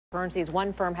Currencies.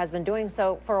 One firm has been doing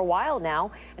so for a while now,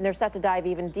 and they're set to dive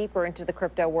even deeper into the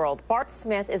crypto world. Bart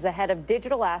Smith is the head of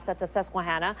digital assets at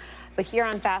Susquehanna, but here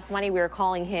on Fast Money, we are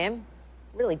calling him,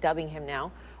 really dubbing him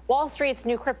now, Wall Street's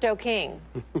new crypto king.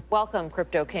 Welcome,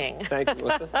 Crypto King. Thank you,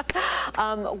 Melissa.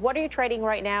 What are you trading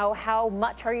right now? How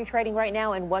much are you trading right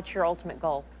now, and what's your ultimate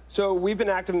goal? So we've been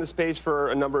active in the space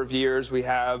for a number of years. We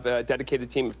have a dedicated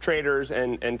team of traders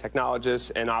and technologists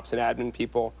and ops and admin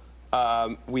people.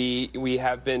 We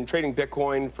have been trading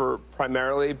Bitcoin for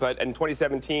primarily, but in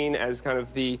 2017, as kind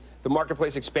of the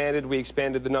marketplace expanded, we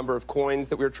expanded the number of coins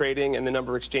that we were trading and the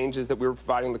number of exchanges that we were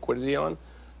providing liquidity on.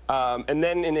 And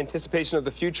then in anticipation of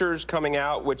the futures coming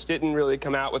out, which didn't really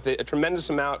come out with a tremendous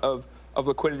amount of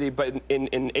liquidity, but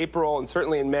in April and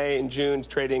certainly in May and June,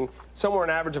 trading somewhere an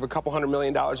average of a couple $100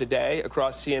 million a day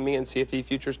across CME and CFE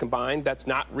futures combined. That's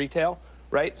not retail,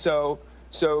 right? So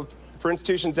for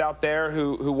institutions out there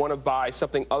who want to buy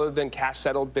something other than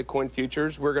cash-settled Bitcoin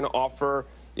futures, we're going to offer,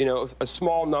 a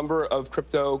small number of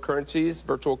cryptocurrencies,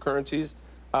 virtual currencies,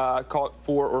 call it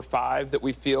 4 or 5, that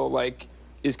we feel like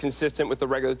is consistent with the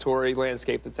regulatory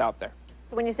landscape that's out there.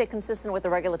 So when you say consistent with the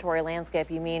regulatory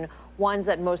landscape, you mean ones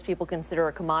that most people consider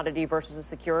a commodity versus a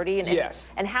security? Yes.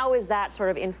 And how is that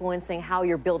sort of influencing how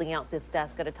you're building out this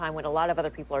desk at a time when a lot of other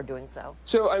people are doing so?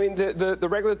 So, I mean, the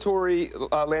regulatory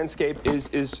landscape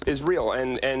is real.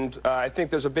 And I think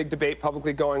there's a big debate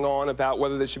publicly going on about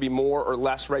whether there should be more or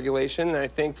less regulation. And I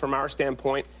think from our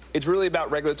standpoint, it's really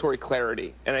about regulatory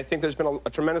clarity. And I think there's been a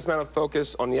tremendous amount of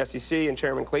focus on the SEC and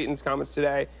Chairman Clayton's comments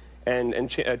today and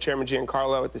Chairman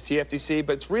Giancarlo at the CFTC,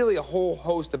 but it's really a whole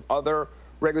host of other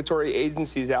regulatory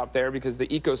agencies out there because the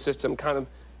ecosystem kind of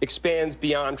expands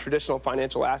beyond traditional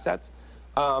financial assets.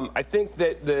 I think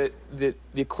that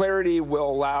the clarity will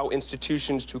allow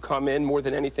institutions to come in more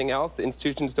than anything else. The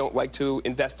institutions don't like to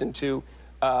invest into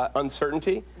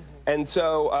uncertainty. Mm-hmm. And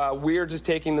so we're just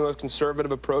taking the most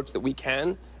conservative approach that we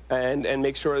can and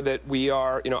make sure that we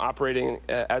are operating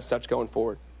as such going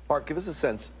forward. Mark, give us a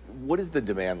sense, what is the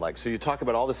demand like? So you talk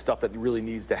about all this stuff that really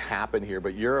needs to happen here,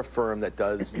 but you're a firm that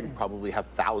you probably have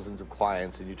thousands of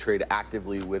clients and you trade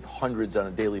actively with hundreds on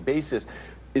a daily basis.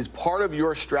 Is part of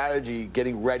your strategy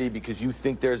getting ready because you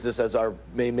think there's this, as our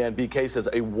main man BK says,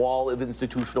 a wall of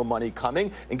institutional money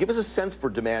coming? And give us a sense for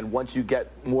demand once you get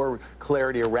more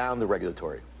clarity around the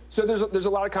regulatory. So there's a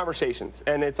lot of conversations,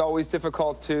 and it's always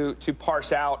difficult to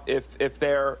parse out if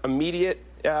they're immediate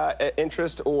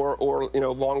interest or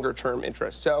longer term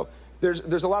interest. So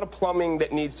there's a lot of plumbing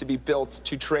that needs to be built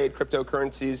to trade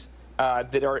cryptocurrencies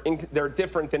that are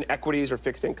different than equities or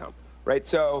fixed income, right?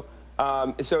 So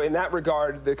in that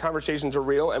regard, the conversations are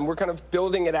real, and we're kind of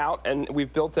building it out, and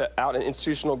we've built out an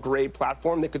institutional grade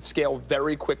platform that could scale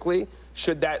very quickly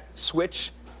should that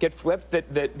switch get flipped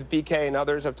that BK and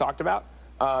others have talked about.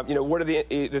 What are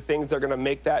the things that are going to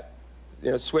make that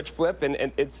switch flip? And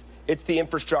it's the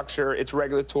infrastructure, it's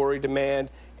regulatory demand.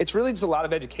 It's really just a lot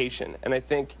of education. And I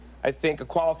think a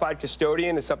qualified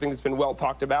custodian is something that's been well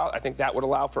talked about. I think that would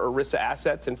allow for ERISA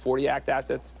assets and 40 Act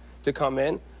assets to come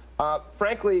in.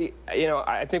 Frankly,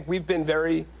 I think we've been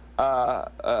very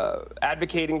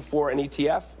advocating for an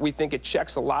ETF. We think it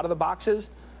checks a lot of the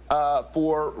boxes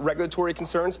for regulatory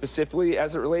concerns, specifically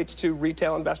as it relates to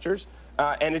retail investors.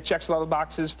 And it checks a lot of the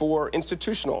boxes for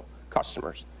institutional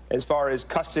customers as far as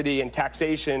custody and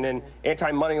taxation and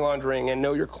anti-money laundering and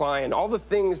know your client, all the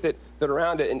things that are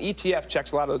around it. And ETF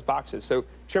checks a lot of those boxes. So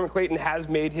Chairman Clayton has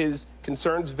made his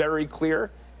concerns very clear,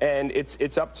 and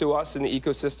it's up to us in the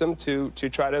ecosystem to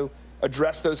try to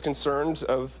address those concerns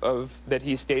of that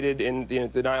he stated in the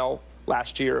denial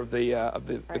last year of the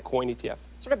coin ETF.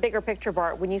 Sort of bigger picture,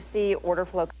 Bart, when you see order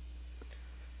flow.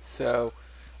 So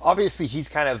obviously he's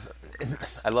kind of,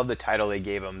 I love the title they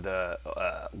gave him, the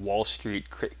Wall Street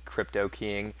Crypto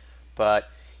King, but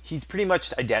he's pretty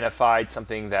much identified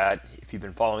something that, if you've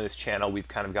been following this channel, we've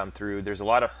kind of gone through. There's a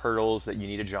lot of hurdles that you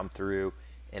need to jump through,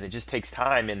 and it just takes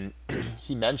time. And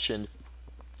he mentioned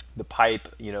the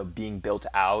pipe, being built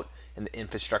out and the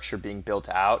infrastructure being built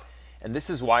out. And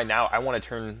this is why now I want to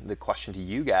turn the question to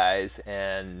you guys.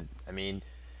 And I mean,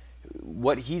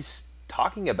 what he's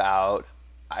talking about,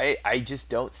 I just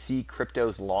don't see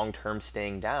crypto's long-term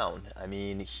staying down. I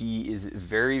mean, he is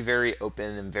very, very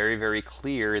open and very, very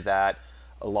clear that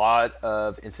a lot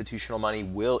of institutional money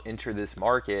will enter this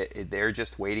market. They're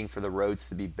just waiting for the roads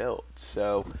to be built.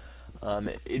 So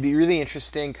it'd be really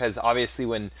interesting because obviously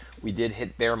when we did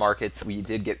hit bear markets, we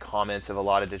did get comments of a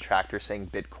lot of detractors saying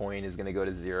Bitcoin is going to go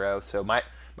to zero. So my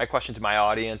question to my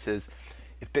audience is,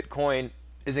 if Bitcoin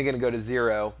isn't going to go to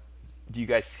zero, do you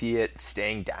guys see it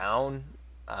staying down?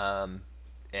 And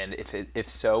if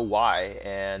so, why?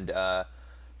 And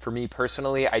For me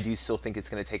personally, I do still think it's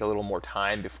going to take a little more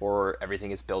time before everything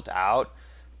is built out,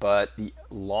 but the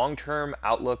long-term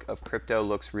outlook of crypto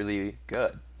looks really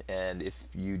good. And if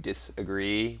you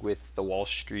disagree with the Wall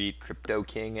Street crypto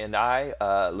king and I,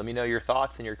 let me know your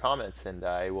thoughts in your comments, and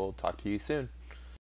I will talk to you soon.